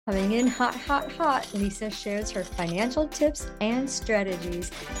Coming in hot, hot, hot, Lisa shares her financial tips and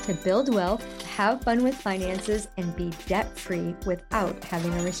strategies to build wealth, have fun with finances, and be debt-free without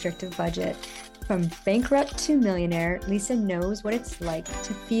having a restrictive budget. From bankrupt to millionaire, Lisa knows what it's like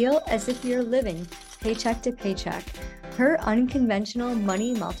to feel as if you're living paycheck to paycheck. Her unconventional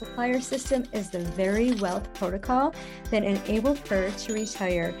money multiplier system is the very wealth protocol that enabled her to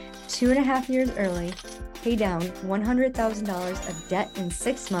retire 2.5 years early, pay down $100,000 of debt in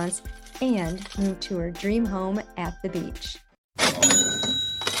 6 months, and move to her dream home at the beach.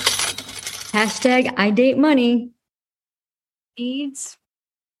 Hashtag I date money. Needs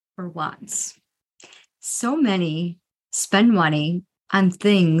or wants. So many spend money on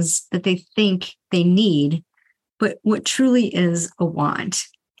things that they think they need, but what truly is a want.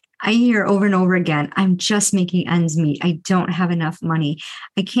 I hear over and over again, I'm just making ends meet. I don't have enough money.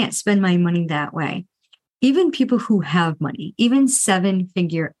 I can't spend my money that way. Even people who have money, even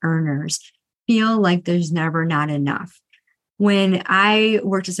 7-figure earners, feel like there's never not enough. When I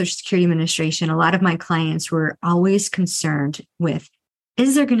worked at Social Security Administration, a lot of my clients were always concerned with,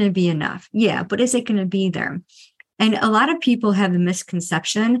 is there going to be enough? Yeah, but is it going to be there? And a lot of people have the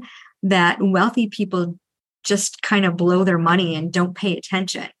misconception that wealthy people just kind of blow their money and don't pay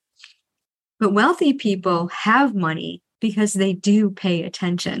attention. But wealthy people have money because they do pay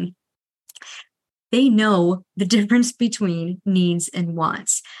attention. They know the difference between needs and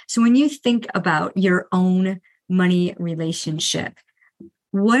wants. So when you think about your own money relationship,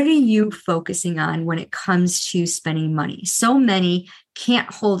 what are you focusing on when it comes to spending money? So many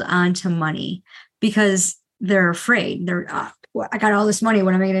can't hold on to money because they're afraid. I got all this money.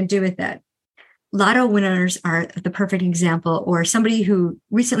 What am I going to do with it? Lotto winners are the perfect example, or somebody who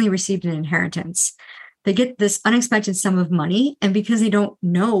recently received an inheritance. They get this unexpected sum of money, and because they don't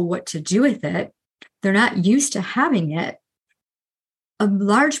know what to do with it, they're not used to having it. A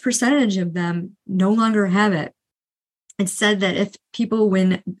large percentage of them no longer have it. It's said that if people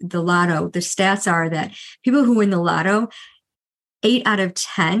win the lotto, the stats are that people who win the lotto, 8 out of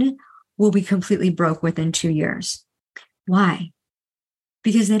 10 will be completely broke within 2 years. Why?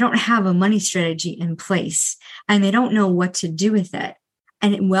 Because they don't have a money strategy in place and they don't know what to do with it.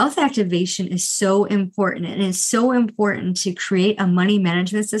 And wealth activation is so important. And it's so important to create a money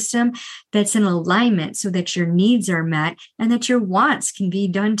management system that's in alignment so that your needs are met and that your wants can be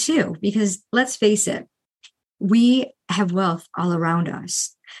done too. Because let's face it, we have wealth all around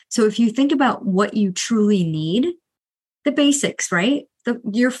us. So if you think about what you truly need, the basics, right?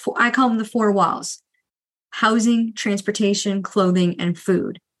 I call them the 4 walls: housing, transportation, clothing, and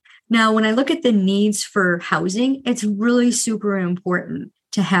food. Now, when I look at the needs for housing, it's really super important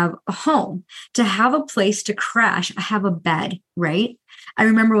to have a home, to have a place to crash, have a bed, right? I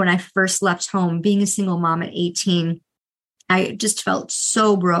remember when I first left home, being a single mom at 18, I just felt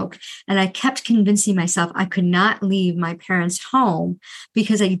so broke. And I kept convincing myself I could not leave my parents' home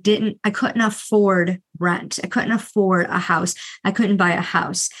because I couldn't afford rent. I couldn't afford a house. I couldn't buy a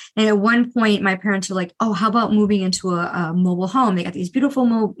house. And at one point, my parents were like, oh, how about moving into a mobile home? They got these beautiful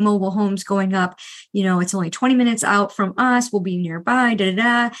mobile homes going up. You know, it's only 20 minutes out from us. We'll be nearby, da,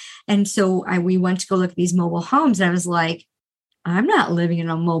 da, da. And so we went to go look at these mobile homes. And I was like, I'm not living in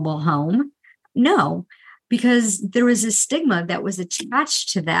a mobile home. No. Because there was a stigma that was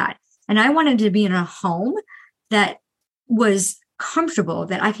attached to that. And I wanted to be in a home that was comfortable,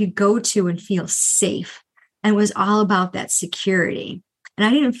 that I could go to and feel safe, and was all about that security. And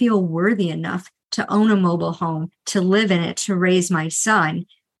I didn't feel worthy enough to own a mobile home, to live in it, to raise my son,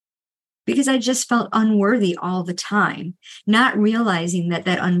 because I just felt unworthy all the time, not realizing that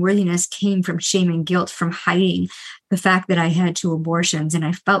unworthiness came from shame and guilt, from hiding the fact that I had 2 abortions, and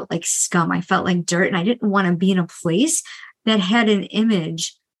I felt like scum. I felt like dirt, and I didn't want to be in a place that had an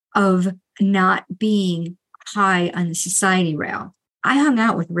image of not being high on the society rail. I hung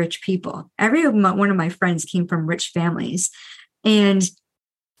out with rich people. One of my friends came from rich families, and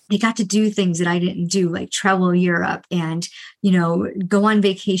they got to do things that I didn't do, like travel Europe and, go on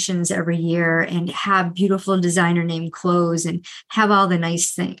vacations every year and have beautiful designer name clothes and have all the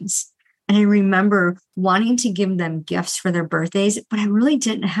nice things. And I remember wanting to give them gifts for their birthdays, but I really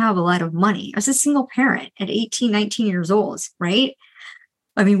didn't have a lot of money. I was a single parent at 18, 19 years old, right?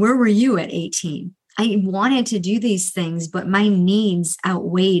 I mean, where were you at 18? I wanted to do these things, but my needs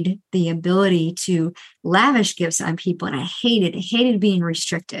outweighed the ability to lavish gifts on people. And I hated being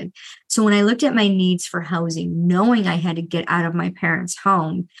restricted. So when I looked at my needs for housing, knowing I had to get out of my parents'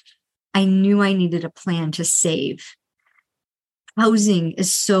 home, I knew I needed a plan to save. Housing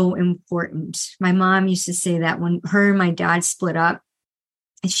is so important. My mom used to say that when her and my dad split up,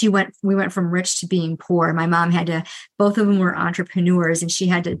 we went from rich to being poor. My mom both of them were entrepreneurs, and she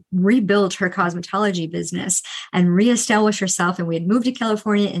had to rebuild her cosmetology business and reestablish herself. And we had moved to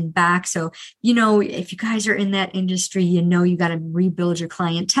California and back. So, if you guys are in that industry, you got to rebuild your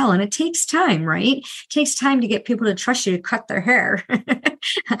clientele, and it takes time, right? It takes time to get people to trust you to cut their hair.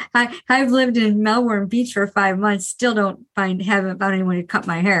 I've lived in Melbourne Beach for 5 months, still haven't found anyone to cut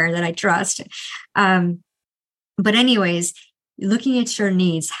my hair that I trust. But anyways, looking at your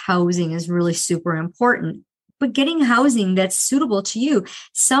needs, housing is really super important, but getting housing that's suitable to you.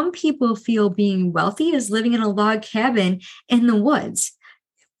 Some people feel being wealthy is living in a log cabin in the woods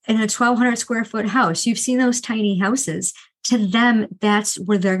in a 1,200 square foot house. You've seen those tiny houses. To them, that's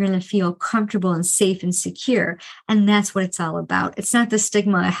where they're going to feel comfortable and safe and secure. And that's what it's all about. It's not the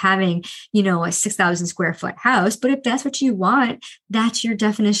stigma of having, a 6,000 square foot house, but if that's what you want, that's your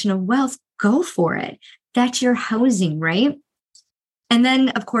definition of wealth, go for it. That's your housing, right? And then,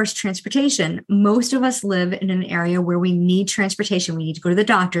 of course, transportation. Most of us live in an area where we need transportation. We need to go to the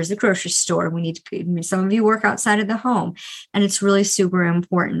doctors, the grocery store. Some of you work outside of the home. And it's really super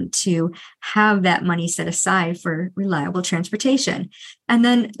important to have that money set aside for reliable transportation. And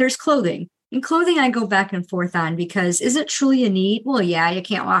then there's clothing. And clothing I go back and forth on, because is it truly a need? Well, yeah, you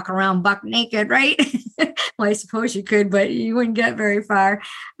can't walk around buck naked, right? Well, I suppose you could, but you wouldn't get very far.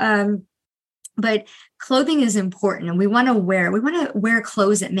 But clothing is important, and we want to wear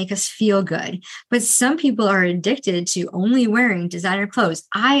clothes that make us feel good. But some people are addicted to only wearing designer clothes.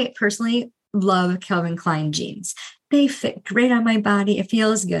 I personally love Calvin Klein jeans. They fit great on my body. It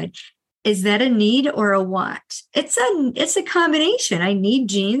feels good. Is that a need or a want? It's a combination. I need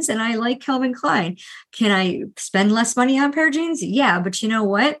jeans and I like Calvin Klein. Can I spend less money on a pair of jeans? Yeah, but you know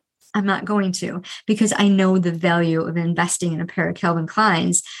what? I'm not going to, because I know the value of investing in a pair of Calvin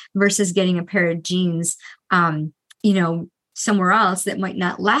Kleins versus getting a pair of jeans, somewhere else that might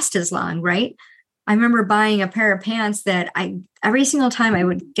not last as long, right? I remember buying a pair of pants that every single time I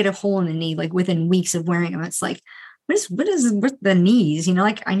would get a hole in the knee, like within weeks of wearing them. It's like, what is with the knees?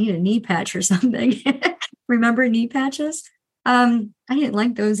 Like I need a knee patch or something. Remember knee patches? I didn't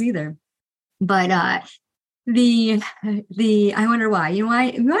like those either. But I wonder why. You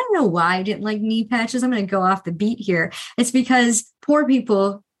want to know why I didn't like knee patches? I'm going to go off the beat here. It's because poor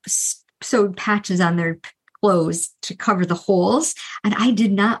people sewed patches on their clothes to cover the holes. And I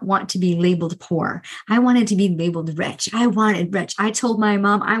did not want to be labeled poor. I wanted to be labeled rich. I wanted rich. I told my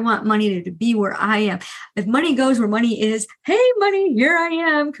mom, I want money to be where I am. If money goes where money is, hey, money, here I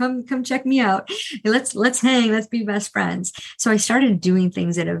am. Come check me out. Let's hang. Let's be best friends. So I started doing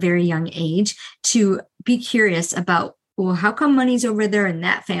things at a very young age to be curious about, well, how come money's over there in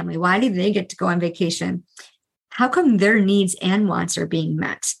that family? Why do they get to go on vacation? How come their needs and wants are being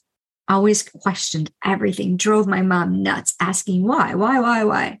met? Always questioned everything, drove my mom nuts, asking why.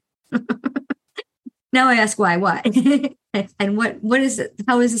 Now I ask why? And what is it?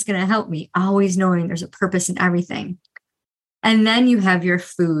 How is this going to help me? Always knowing there's a purpose in everything. And then you have your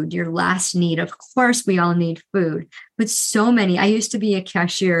food, your last need. Of course, we all need food, but so many. I used to be a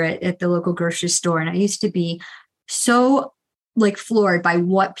cashier at the local grocery store, and I used to be so floored by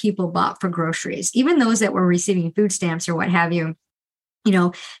what people bought for groceries, even those that were receiving food stamps or what have you.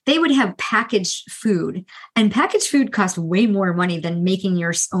 They would have packaged food, and packaged food costs way more money than making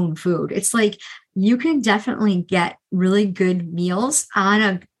your own food. It's like you can definitely get really good meals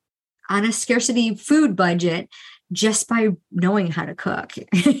on a scarcity food budget just by knowing how to cook.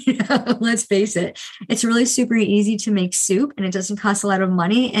 Let's face it. It's really super easy to make soup, and it doesn't cost a lot of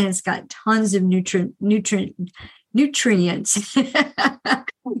money, and it's got tons of nutrients.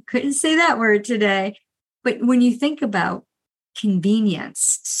 Couldn't say that word today. But when you think about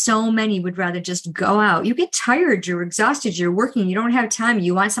convenience, so many would rather just go out. You get tired, you're exhausted, you're working, you don't have time,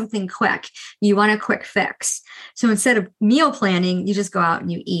 you want something quick, you want a quick fix. So instead of meal planning, you just go out and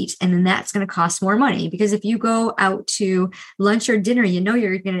you eat, and then that's going to cost more money, because if you go out to lunch or dinner,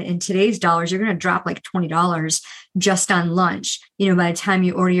 you're going to, in today's dollars, you're going to drop like $20 just on lunch, by the time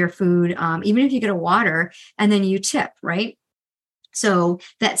you order your food, even if you get a water and then you tip, right? So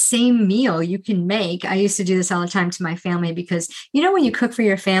that same meal you can make. I used to do this all the time to my family, because, when you cook for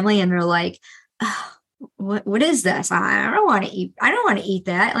your family and they're like, oh, what is this? I don't want to eat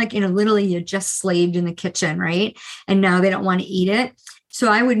that. Literally you just slaved in the kitchen, right? And now they don't want to eat it.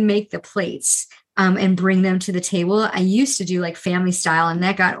 So I would make the plates and bring them to the table. I used to do family style, and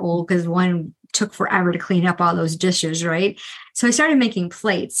that got old because one took forever to clean up all those dishes, right? So I started making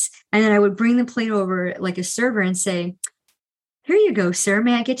plates, and then I would bring the plate over like a server and say, here you go, sir.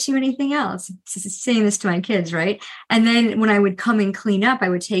 May I get you anything else? Saying this to my kids, right? And then when I would come and clean up,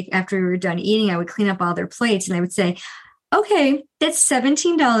 after we were done eating, I would clean up all their plates, and I would say, okay, that's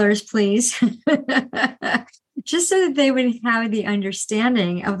 $17, please. Just so that they would have the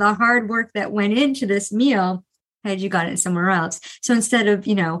understanding of the hard work that went into this meal had you got it somewhere else. So instead of,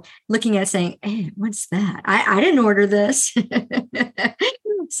 looking at it saying, hey, what's that? I didn't order this.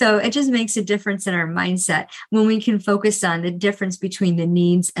 So it just makes a difference in our mindset when we can focus on the difference between the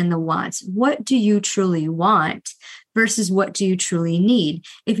needs and the wants. What do you truly want versus what do you truly need?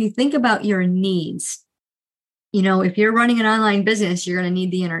 If you think about your needs, if you're running an online business, you're going to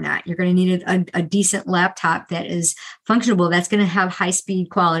need the internet. You're going to need a decent laptop that is functional, that's going to have high speed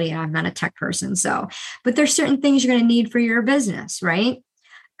quality. I'm not a tech person, but there's certain things you're going to need for your business, right?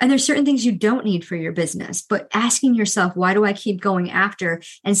 And there's certain things you don't need for your business, but asking yourself, why do I keep going after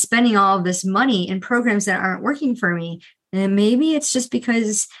and spending all of this money in programs that aren't working for me? And maybe it's just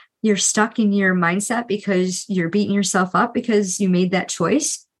because you're stuck in your mindset because you're beating yourself up because you made that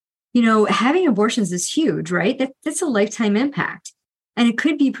choice. Having abortions is huge, right? That's a lifetime impact. And it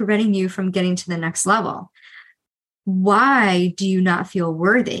could be preventing you from getting to the next level. Why do you not feel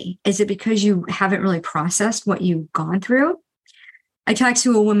worthy? Is it because you haven't really processed what you've gone through? I talked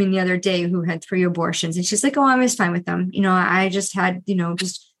to a woman the other day who had 3 abortions, and she's like, oh, I was fine with them. I just had,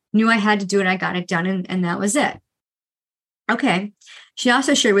 just knew I had to do it. I got it done, and that was it. Okay. She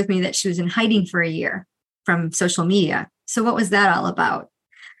also shared with me that she was in hiding for a year from social media. So what was that all about?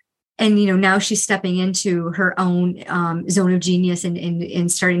 And, now she's stepping into her own zone of genius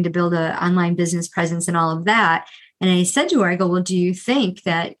and starting to build an online business presence and all of that. And I said to her, I go, well, do you think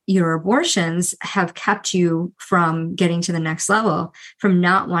that your abortions have kept you from getting to the next level, from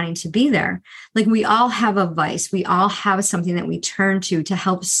not wanting to be there? Like, we all have a vice. We all have something that we turn to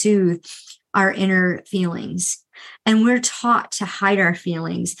help soothe our inner feelings. And we're taught to hide our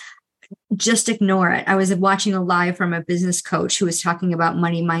feelings. Just ignore it. I was watching a live from a business coach who was talking about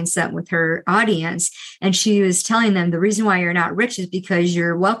money mindset with her audience. And she was telling them the reason why you're not rich is because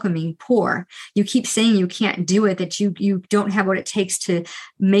you're welcoming poor. You keep saying you can't do it, that you don't have what it takes to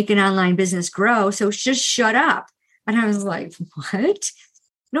make an online business grow. So just shut up. And I was like, what?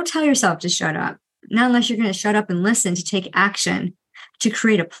 Don't tell yourself to shut up. Not unless you're going to shut up and listen, to take action, to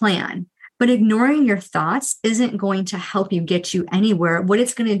create a plan. But ignoring your thoughts isn't going to help you get you anywhere. What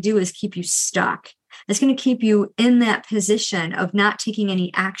it's going to do is keep you stuck. It's going to keep you in that position of not taking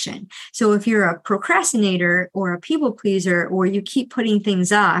any action. So if you're a procrastinator or a people pleaser, or you keep putting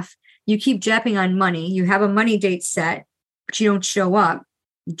things off, you keep japping on money, you have a money date set, but you don't show up,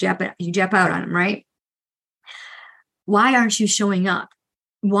 you jap out on them, right? Why aren't you showing up?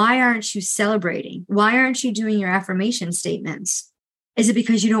 Why aren't you celebrating? Why aren't you doing your affirmation statements? Is it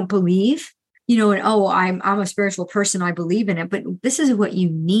because you don't believe, I'm a spiritual person, I believe in it, but this is what you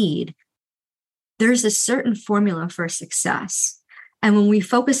need. There's a certain formula for success. And when we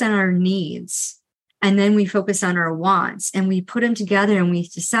focus on our needs and then we focus on our wants and we put them together and we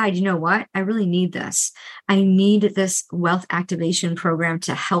decide, you know what, I really need this. I need this wealth activation program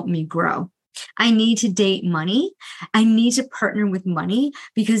to help me grow. I need to date money. I need to partner with money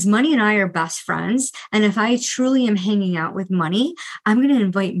because money and I are best friends. And if I truly am hanging out with money, I'm going to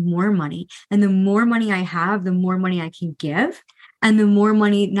invite more money. And the more money I have, the more money I can give. And the more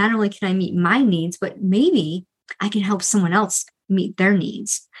money, not only can I meet my needs, but maybe I can help someone else meet their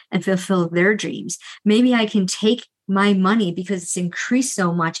needs and fulfill their dreams. Maybe I can take my money because it's increased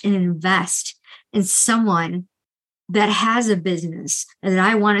so much and invest in someone that has a business that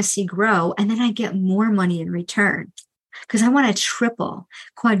I want to see grow. And then I get more money in return because I want to triple,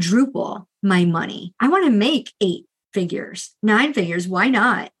 quadruple my money. I want to make 8 figures, 9 figures. Why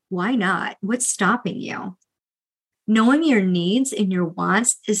not? Why not? What's stopping you? Knowing your needs and your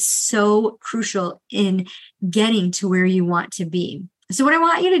wants is so crucial in getting to where you want to be. So what I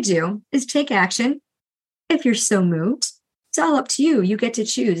want you to do is take action. If you're so moved, it's all up to you. You get to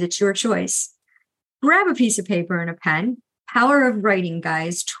choose. It's your choice. Grab a piece of paper and a pen. Power of writing,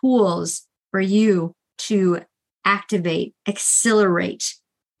 guys. Tools for you to activate, accelerate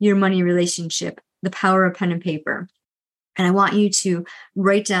your money relationship. The power of pen and paper. And I want you to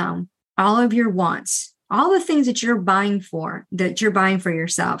write down all of your wants, all the things that you're buying for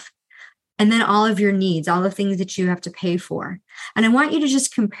yourself. And then all of your needs, all the things that you have to pay for. And I want you to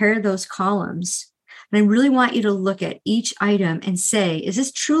just compare those columns. And I really want you to look at each item and say, is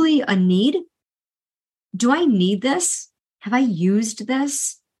this truly a need? Do I need this? Have I used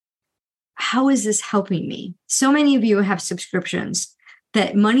this? How is this helping me? So many of you have subscriptions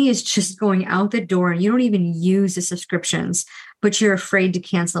that money is just going out the door and you don't even use the subscriptions, but you're afraid to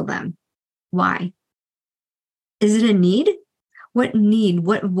cancel them. Why? Is it a need? What need,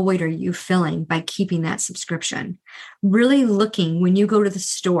 what void are you filling by keeping that subscription? Really looking when you go to the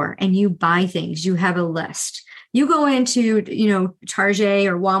store and you buy things, you have a list. You go into, Target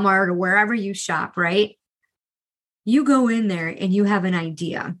or Walmart or wherever you shop, right? You go in there and you have an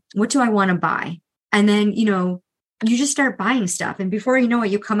idea. What do I want to buy? And then, you just start buying stuff. And before you know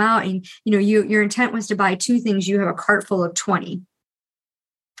it, you come out and, your intent was to buy 2 things. You have a cart full of 20.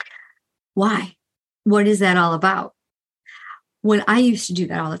 Why? What is that all about? When I used to do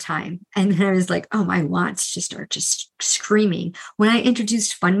that all the time, and then I was like, oh, my wants just are just screaming. When I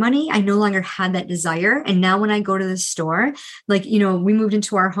introduced Fun Money, I no longer had that desire. And now when I go to the store, like, we moved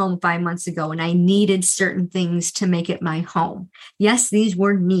into our home 5 months ago and I needed certain things to make it my home. Yes, these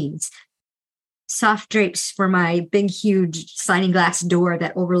were needs. Soft drapes for my big, huge sliding glass door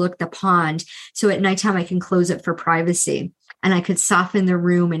that overlooked the pond. So at nighttime, I can close it for privacy. And I could soften the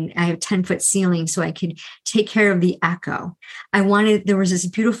room, and I have 10-foot ceiling so I could take care of the echo. There was this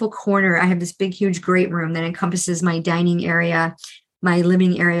beautiful corner. I have this big, huge great room that encompasses my dining area, my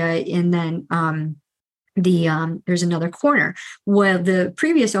living area, and then there's another corner. Well, the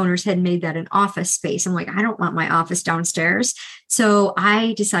previous owners had made that an office space. I'm like, I don't want my office downstairs. So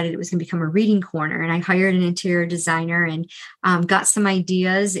I decided it was going to become a reading corner, and I hired an interior designer and got some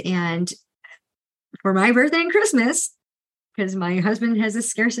ideas. And for my birthday and Christmas, because my husband has a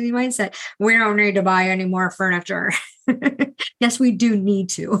scarcity mindset, we don't need to buy any more furniture. Yes, we do need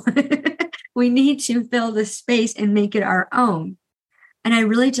to. We need to fill the space and make it our own. And I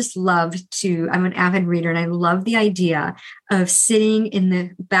really just I'm an avid reader, and I love the idea of sitting in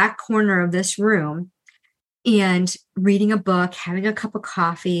the back corner of this room and reading a book, having a cup of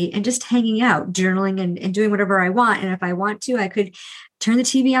coffee, and just hanging out, journaling and doing whatever I want. And if I want to, I could turn the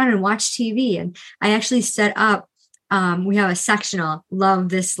TV on and watch TV. And I actually set up, we have a sectional, love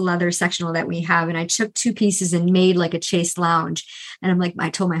this leather sectional that we have. And I took 2 pieces and made like a chaise lounge. And I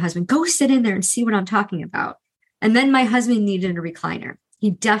told my husband, go sit in there and see what I'm talking about. And then my husband needed a recliner. He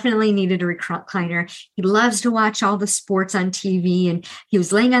definitely needed a recliner. He loves to watch all the sports on TV, and he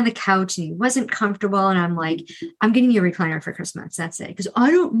was laying on the couch and he wasn't comfortable. And I'm like, I'm getting you a recliner for Christmas. That's it. Because I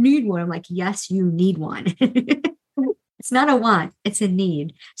don't need one. I'm like, yes, you need one. It's not a want, it's a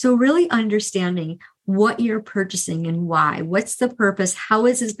need. So really understanding what you're purchasing and why. What's the purpose? How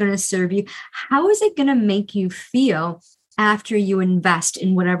is this going to serve you? How is it going to make you feel after you invest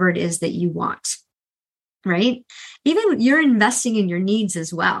in whatever it is that you want? Right? Even you're investing in your needs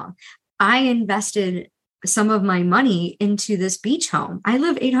as well. I invested some of my money into this beach home. I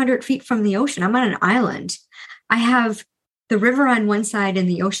live 800 feet from the ocean. I'm on an island. I have the river on one side and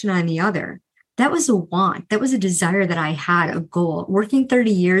the ocean on the other. That was a want. That was a desire that I had, a goal. Working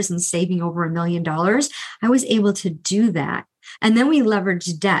 30 years and saving over $1 million, I was able to do that. And then we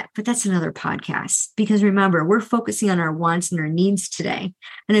leveraged debt, but that's another podcast. Because remember, we're focusing on our wants and our needs today.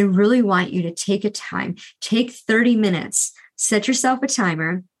 And I really want you to take take 30 minutes, set yourself a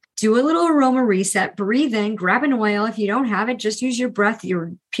timer, do a little aroma reset, breathe in, grab an oil. If you don't have it, just use your breath,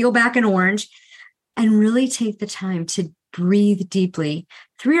 peel back an orange, and really take the time to breathe deeply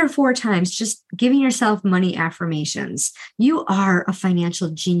 3 or 4 times, just giving yourself money affirmations. You are a financial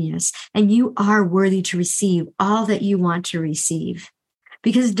genius, and you are worthy to receive all that you want to receive,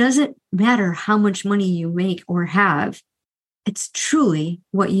 because it doesn't matter how much money you make or have. It's truly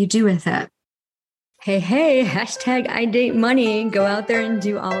what you do with it. Hey, hashtag I date money. Go out there and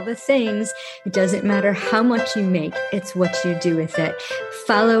do all the things. It doesn't matter how much you make. It's what you do with it.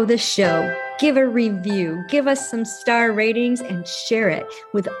 Follow the show. Give a review. Give us some star ratings and share it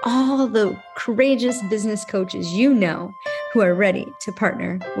with all the courageous business coaches you know who are ready to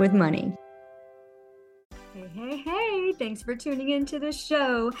partner with money. Hey, thanks for tuning into the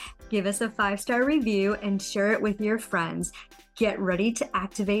show. Give us a 5-star review and share it with your friends. Get ready to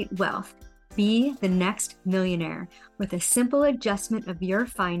activate wealth. Be the next millionaire with a simple adjustment of your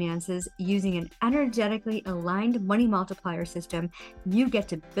finances using an energetically aligned money multiplier system. You get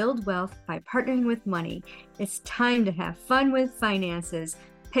to build wealth by partnering with money. It's time to have fun with finances.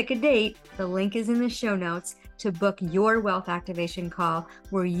 Pick a date. The link is in the show notes to book your wealth activation call,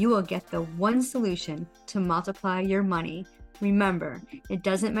 where you will get the one solution to multiply your money. Remember, it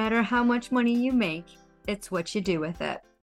doesn't matter how much money you make. It's what you do with it.